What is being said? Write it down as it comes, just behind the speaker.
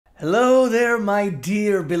Hello there, my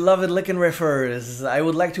dear beloved Licknriffers. I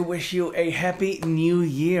would like to wish you a happy new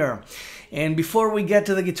year. And before we get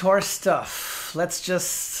to the guitar stuff, let's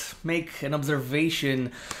just make an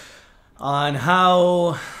observation on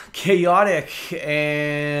how chaotic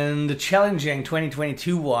and challenging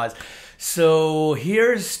 2022 was. So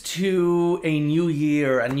here's to a new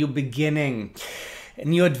year, a new beginning, a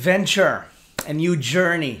new adventure, a new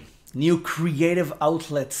journey, new creative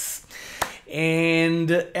outlets.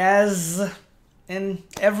 And as in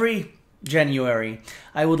every January,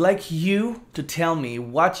 I would like you to tell me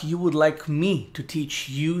what you would like me to teach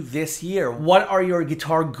you this year. What are your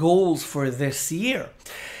guitar goals for this year?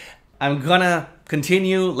 I'm gonna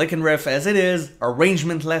continue Licknriff as it is,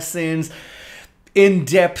 arrangement lessons,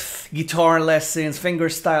 in-depth guitar lessons,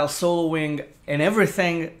 fingerstyle soloing, and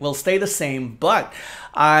everything will stay the same, but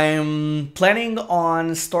I'm planning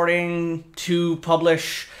on starting to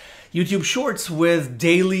publish YouTube Shorts with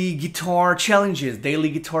daily guitar challenges, daily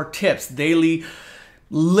guitar tips, daily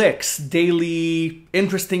licks, daily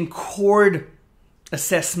interesting chord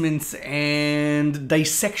assessments and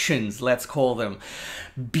dissections, let's call them.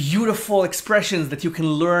 Beautiful expressions that you can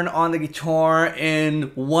learn on the guitar in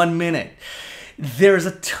 1 minute. There's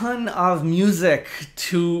a ton of music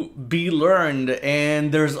to be learned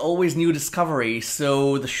and there's always new discovery.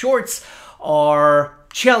 So the shorts are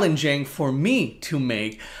challenging for me to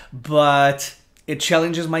make, but it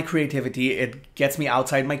challenges my creativity. It gets me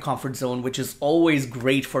outside my comfort zone, which is always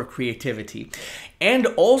great for creativity. And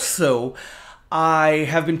also, I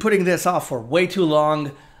have been putting this off for way too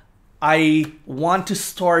long. I want to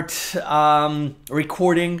start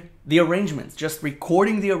recording the arrangements, just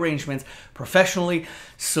recording the arrangements professionally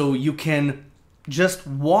so you can just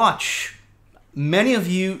watch. Many of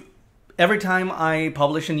you, every time I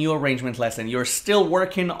publish a new arrangement lesson, you're still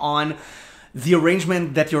working on the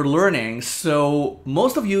arrangement that you're learning. So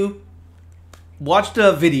most of you watch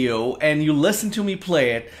the video and you listen to me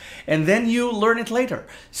play it and then you learn it later.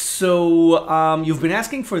 So you've been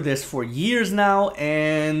asking for this for years now,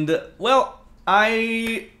 and well,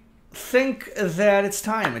 I think that it's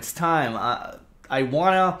time. It's time. I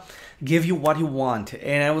want to give you what you want,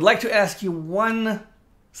 and I would like to ask you one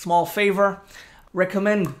small favor.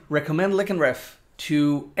 Recommend Licknriff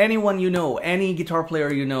to anyone you know, any guitar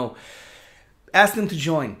player you know. Ask them to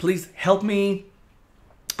join. Please help me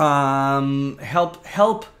help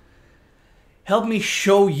me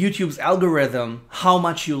show YouTube's algorithm how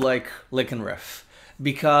much you like Licknriff,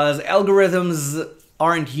 because algorithms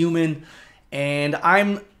aren't human, and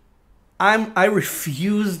I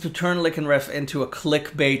refuse to turn Licknriff into a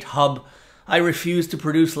clickbait hub. I refuse to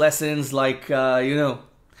produce lessons like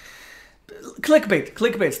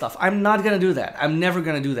clickbait stuff. I'm not gonna do that. I'm never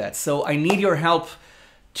gonna do that. So I need your help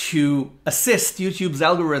to assist YouTube's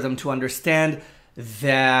algorithm to understand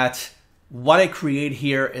that what I create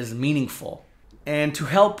here is meaningful, and to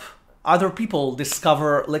help other people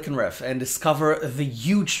discover Licknriff and discover the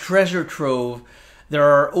huge treasure trove. There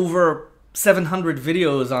are over 700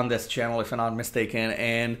 videos on this channel, if I'm not mistaken,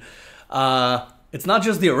 and it's not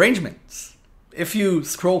just the arrangements. If you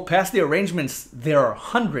scroll past the arrangements, there are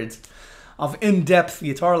hundreds of in-depth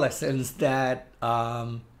guitar lessons that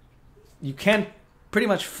you can't pretty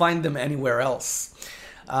much find them anywhere else.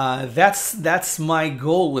 That's my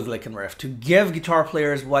goal with Licknriff, to give guitar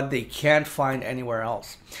players what they can't find anywhere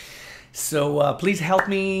else. So please help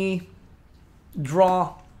me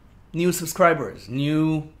draw new subscribers,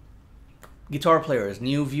 new guitar players,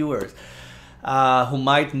 new viewers who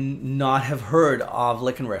might not have heard of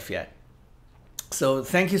Licknriff yet. So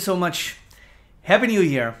thank you so much. Happy New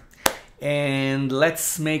Year. And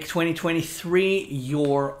let's make 2023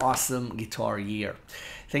 your awesome guitar year.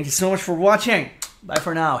 Thank you so much for watching. Bye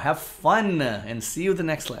for now. Have fun and see you the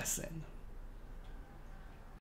next lesson.